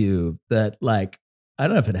occurred to you that, like, I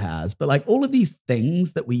don't know if it has, but like all of these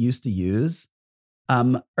things that we used to use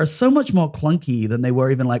are so much more clunky than they were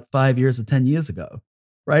even like 5 years or 10 years ago,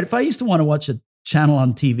 right? If I used to want to watch a channel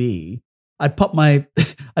on TV, I'd turn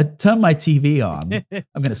my TV on.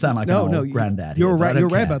 I'm going to sound like an old granddad here. You're right. You're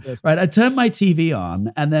right about this. Right. I'd turn my TV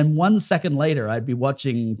on, and then 1 second later, I'd be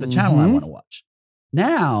watching the channel I want to watch.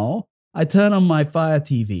 Now, I turn on my Fire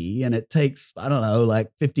TV, and it takes, I don't know, like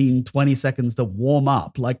 15, 20 seconds to warm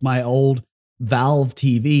up. Like my old Valve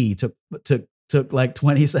TV took like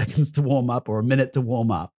 20 seconds to warm up, or a minute to warm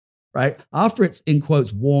up, right? After it's, in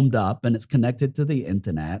quotes, warmed up and it's connected to the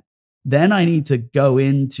internet, then I need to go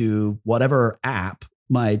into whatever app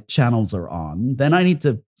my channels are on. Then I need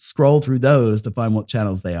to scroll through those to find what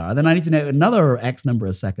channels they are. Then I need to know another X number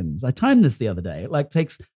of seconds. I timed this the other day. It like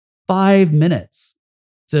takes 5 minutes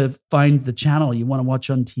to find the channel you want to watch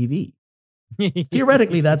on TV.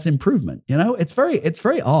 Theoretically, that's improvement. It's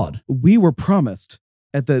very odd. We were promised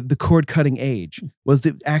at the cord cutting age was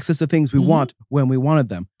to access the things we want when we wanted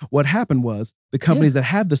them. What happened was the companies that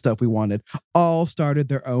had the stuff we wanted all started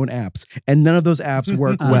their own apps, and none of those apps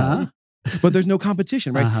work well. But there's no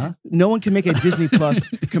competition, right? No one can make a Disney Plus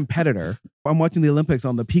competitor. I'm watching the Olympics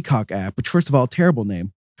on the Peacock app, which, first of all, terrible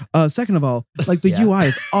name. Second of all, like the UI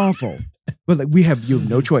is awful, but like you have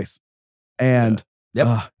no choice. And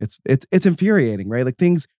Yep. It's infuriating, right? Like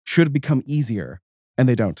things should become easier and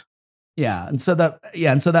they don't. Yeah. And so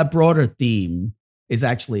that broader theme is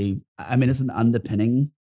actually, I mean, it's an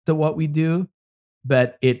underpinning to what we do,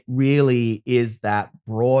 but it really is that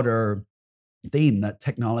broader theme that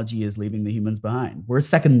technology is leaving the humans behind. We're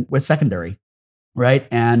secondary, right?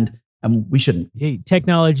 And we shouldn't.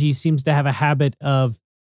 Technology seems to have a habit of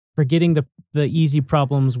forgetting the easy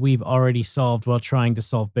problems we've already solved while trying to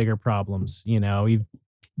solve bigger problems. You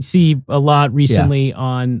see a lot recently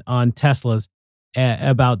on Teslas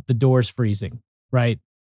about the doors freezing, right?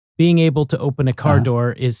 Being able to open a car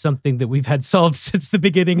door is something that we've had solved since the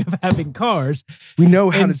beginning of having cars. We know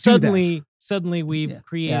how to do that. Suddenly we've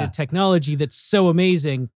created technology that's so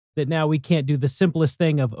amazing that now we can't do the simplest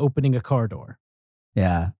thing of opening a car door.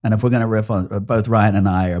 Yeah, and if we're going to riff on, both Ryan and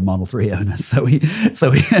I are Model 3 owners, so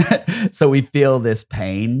we feel this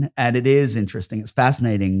pain, and it is interesting. It's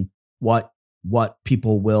fascinating what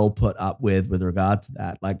people will put up with regard to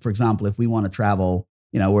that. Like, for example, if we want to travel,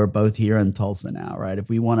 we're both here in Tulsa now, right? If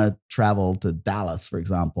we want to travel to Dallas, for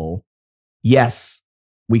example, yes,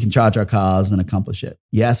 we can charge our cars and accomplish it.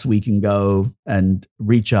 Yes, we can go and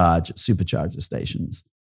recharge at supercharger stations.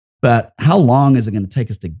 But how long is it going to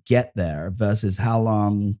take us to get there versus how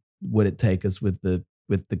long would it take us with the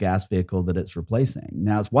gas vehicle that it's replacing?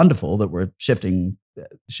 Now, it's wonderful that we're shifting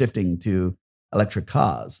to electric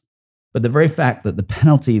cars, but the very fact that the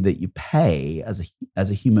penalty that you pay as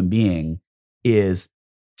a human being is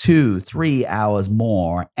 2-3 hours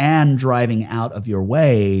more and driving out of your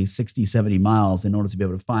way 60, 70 miles in order to be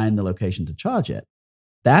able to find the location to charge it.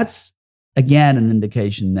 That's, again, an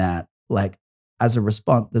indication that, like, as a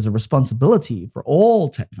response, there's a responsibility for all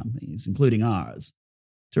tech companies, including ours,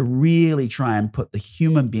 to really try and put the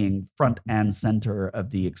human being front and center of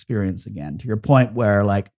the experience again. To your point where,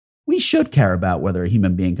 like, we should care about whether a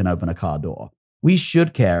human being can open a car door. We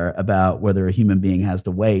should care about whether a human being has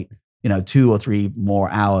to wait, 2 or 3 more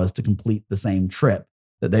hours to complete the same trip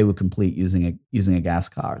that they would complete using a gas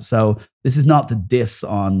car. So this is not to diss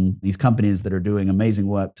on these companies that are doing amazing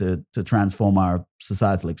work to transform our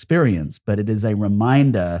societal experience, but it is a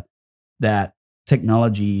reminder that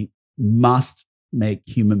technology must make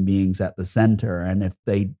human beings at the center. And if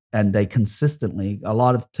they consistently, a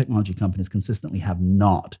lot of technology companies consistently have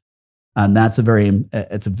not. And it's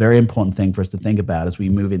a very important thing for us to think about as we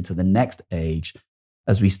move into the next age,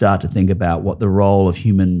 as we start to think about what the role of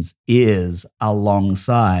humans is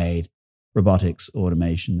alongside robotics,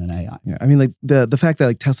 automation, and AI. Yeah, I mean, like the fact that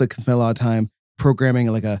like Tesla can spend a lot of time programming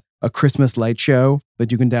like a Christmas light show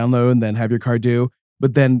that you can download and then have your car do,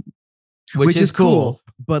 but then which is cool.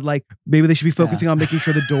 But like maybe they should be focusing on making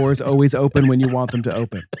sure the doors always open when you want them to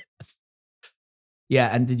open.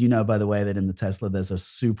 Yeah, and did you know, by the way, that in the Tesla there's a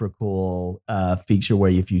super cool feature where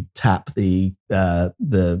if you tap the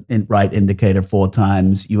right indicator 4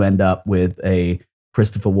 times, you end up with a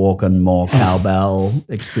Christopher Walken more cowbell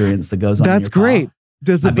experience that goes on. That's in your great. car.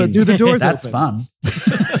 Do the doors that's open? Fun.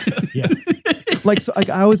 Yeah. Like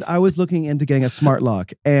I was looking into getting a smart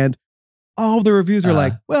lock, and all the reviews are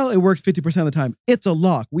like, well, it works 50% of the time. It's a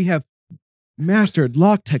lock. We have mastered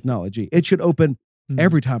lock technology. It should open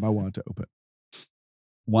every time I want it to open.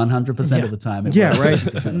 100% of the time. Yeah, right.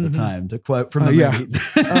 100% of the time, to quote from the movie.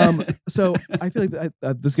 So I feel like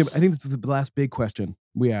I think this is the last big question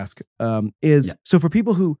we ask so for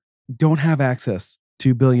people who don't have access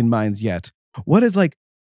to Billion Minds yet, what is like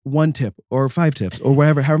 1 tip or 5 tips or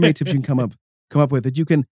however many tips you can come up with that you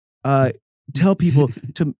can tell people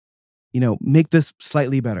to, make this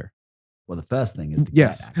slightly better? Well, the first thing is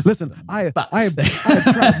listen, I have tried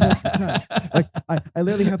multiple times. Like I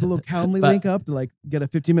literally have the little Calendly link up to like get a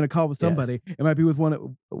 15-minute call with somebody. Yeah. It might be with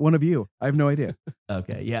one of you. I have no idea.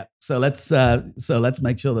 Okay, yeah. So let's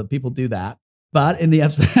make sure that people do that. But in the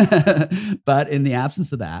absence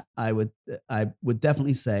of that, I would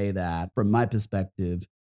definitely say that from my perspective,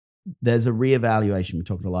 there's a reevaluation. We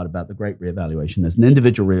talked a lot about the great reevaluation. There's an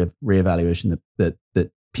individual reevaluation that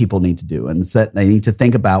people need to do, and they need to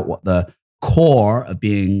think about what the core of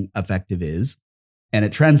being effective is. And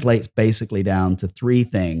it translates basically down to 3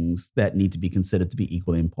 things that need to be considered to be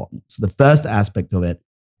equally important. So the first aspect of it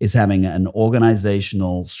is having an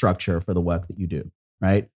organizational structure for the work that you do,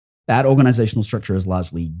 right? That organizational structure is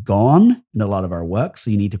largely gone in a lot of our work. So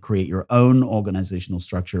you need to create your own organizational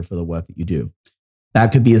structure for the work that you do.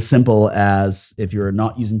 That could be as simple as, if you're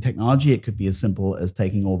not using technology, it could be as simple as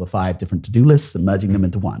taking all the 5 different to-do lists and merging them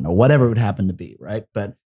into one, or whatever it would happen to be, right?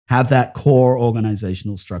 But have that core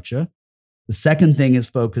organizational structure. The second thing is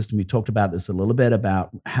focused, and we talked about this a little bit, about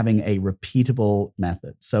having a repeatable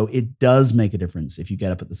method. So it does make a difference if you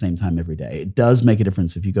get up at the same time every day. It does make a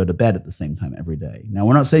difference if you go to bed at the same time every day. Now,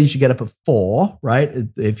 we're not saying you should get up at 4, right?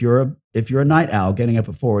 If you're a night owl, getting up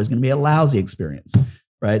at 4 is going to be a lousy experience,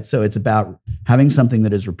 right? So it's about having something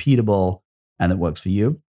that is repeatable and that works for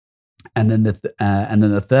you. And then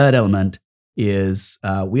the third element is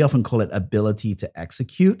we often call it ability to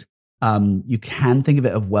execute. You can think of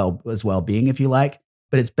it as well-being if you like,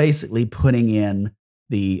 but it's basically putting in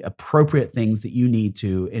the appropriate things that you need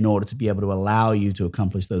to in order to be able to allow you to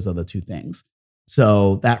accomplish those other two things.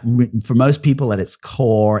 So that for most people at its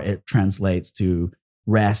core, it translates to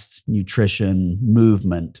rest, nutrition,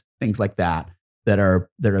 movement, things like that are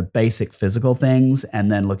basic physical things,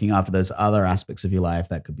 and then looking after those other aspects of your life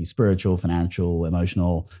that could be spiritual, financial,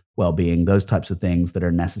 emotional well-being, those types of things that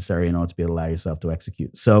are necessary in order to be able to allow yourself to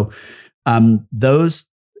execute. So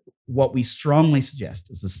what we strongly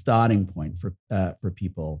suggest as a starting point for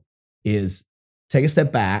people is take a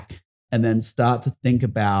step back and then start to think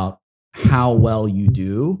about how well you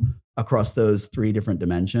do across those 3 different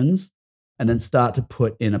dimensions, and then start to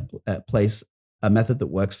put in a place a method that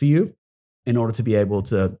works for you in order to be able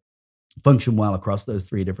to function well across those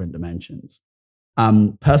 3 different dimensions.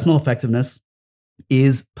 Personal effectiveness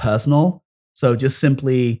is personal. So just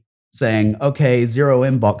simply saying, okay, zero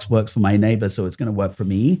inbox works for my neighbor, so it's going to work for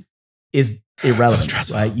me, is irrelevant,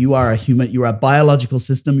 right? You are a human, you are a biological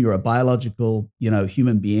system, you're a biological,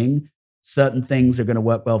 human being. Certain things are going to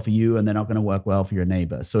work well for you and they're not going to work well for your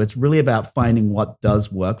neighbor. So it's really about finding what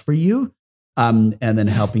does work for you. And then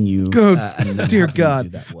helping you. Dear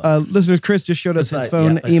God, listeners, Chris just showed us his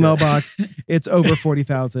phone email box. It's over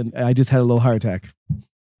 40,000. I just had a little heart attack.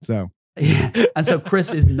 So, and so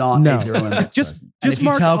Chris is not a zero inbox person. Just if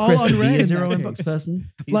you tell Chris to be a zero case. Inbox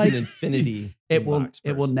person, He's an infinity. It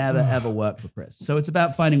will never ever work for Chris. So it's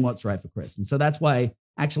about finding what's right for Chris, and so that's why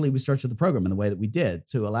actually we structured the program in the way that we did,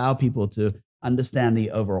 to allow people to understand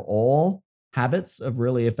the overall habits of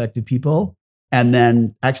really effective people. And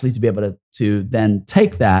then actually to be able to then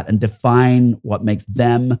take that and define what makes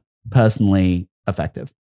them personally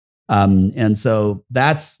effective. And so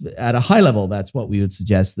that's at a high level, that's what we would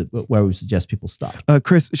suggest, where we suggest people start.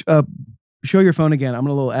 Chris, show your phone again. I'm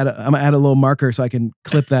gonna add a little marker so I can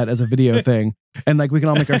clip that as a video thing, and we can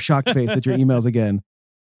all make our shocked face at your emails again.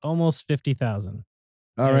 Almost 50,000.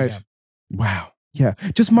 All right. Wow. Yeah,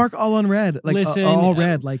 just mark all on red, Listen, all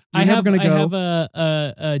red. I have a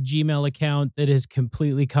Gmail account that is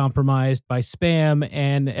completely compromised by spam,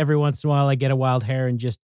 and every once in a while I get a wild hair and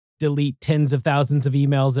just delete tens of thousands of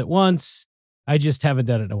emails at once. I just haven't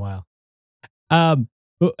done it in a while.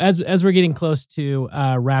 But as we're getting close to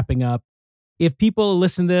wrapping up, if people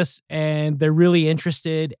listen to this and they're really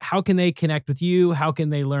interested, how can they connect with you? How can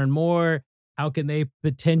they learn more? How can they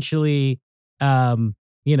potentially,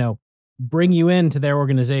 bring you into their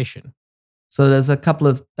organization? So there's a couple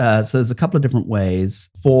of different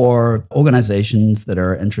ways for organizations that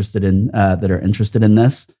are interested in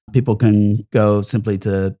this. People can go simply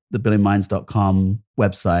to the billionminds.com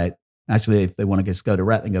website. Actually, if they want to just go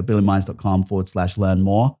direct, they can go billionminds.com/learn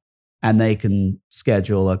more, and they can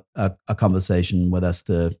schedule a conversation with us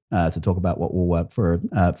to talk about what will work for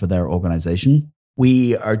their organization.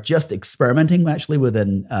 We are just experimenting actually with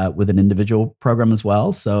an individual program as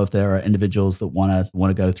well. So if there are individuals that want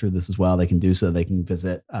to go through this as well, they can do so. They can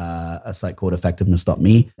visit a site called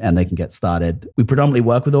effectiveness.me and they can get started. We predominantly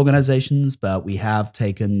work with organizations, but we have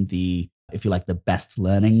taken the best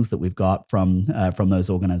learnings that we've got from those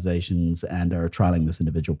organizations and are trialing this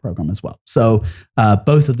individual program as well. So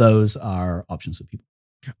both of those are options for people.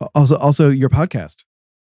 Also your podcast.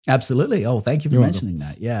 Absolutely. Oh, thank you for mentioning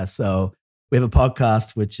that. Yeah. So we have a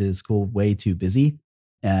podcast which is called Way Too Busy,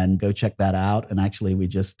 and go check that out. And actually, we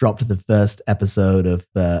just dropped the first episode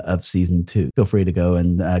of season 2. Feel free to go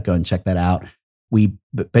and check that out.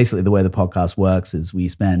 Basically, the way the podcast works is we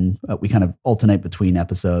kind of alternate between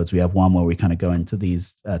episodes. We have one where we kind of go into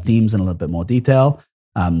these themes in a little bit more detail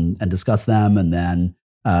and discuss them, and then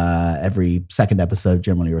every second episode,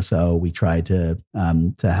 generally or so, we try to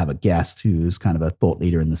have a guest who's kind of a thought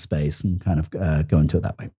leader in the space and kind of go into it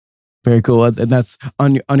that way. Very cool. And that's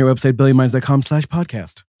on your website,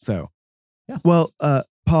 billionminds.com/podcast. So, yeah. Well,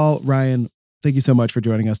 Paul, Ryan, thank you so much for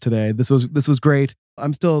joining us today. This was great.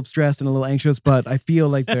 I'm still stressed and a little anxious, but I feel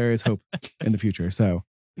like there is hope in the future. So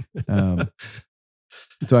I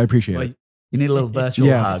appreciate it. You need a little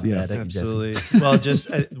virtual hug. Yes, absolutely. Well, just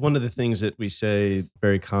one of the things that we say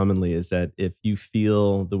very commonly is that if you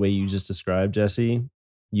feel the way you just described, Jesse,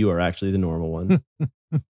 you are actually the normal one.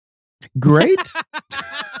 Great.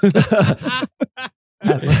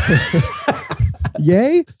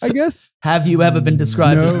 Yay, I guess. Have you ever been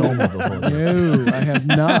described as No. normal before this? No, I have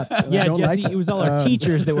not. and I Yeah, don't Jesse, like it was all our that.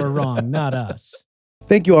 teachers that were wrong, not us.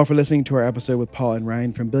 Thank you all for listening to our episode with Paul and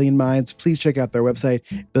Ryan from Billion Minds. Please check out their website,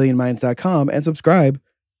 billionminds.com, and subscribe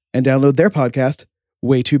and download their podcast,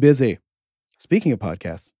 Way Too Busy. Speaking of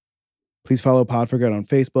podcasts, please follow Pod for Good on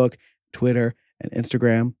Facebook, Twitter, and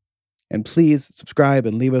Instagram. And please subscribe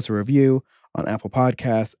and leave us a review on Apple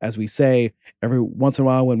Podcasts. As we say every once in a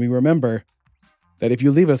while when we remember that if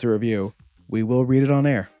you leave us a review, we will read it on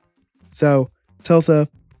air. So, Tulsa,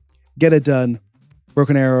 get it done.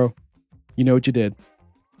 Broken Arrow, you know what you did.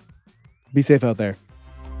 Be safe out there.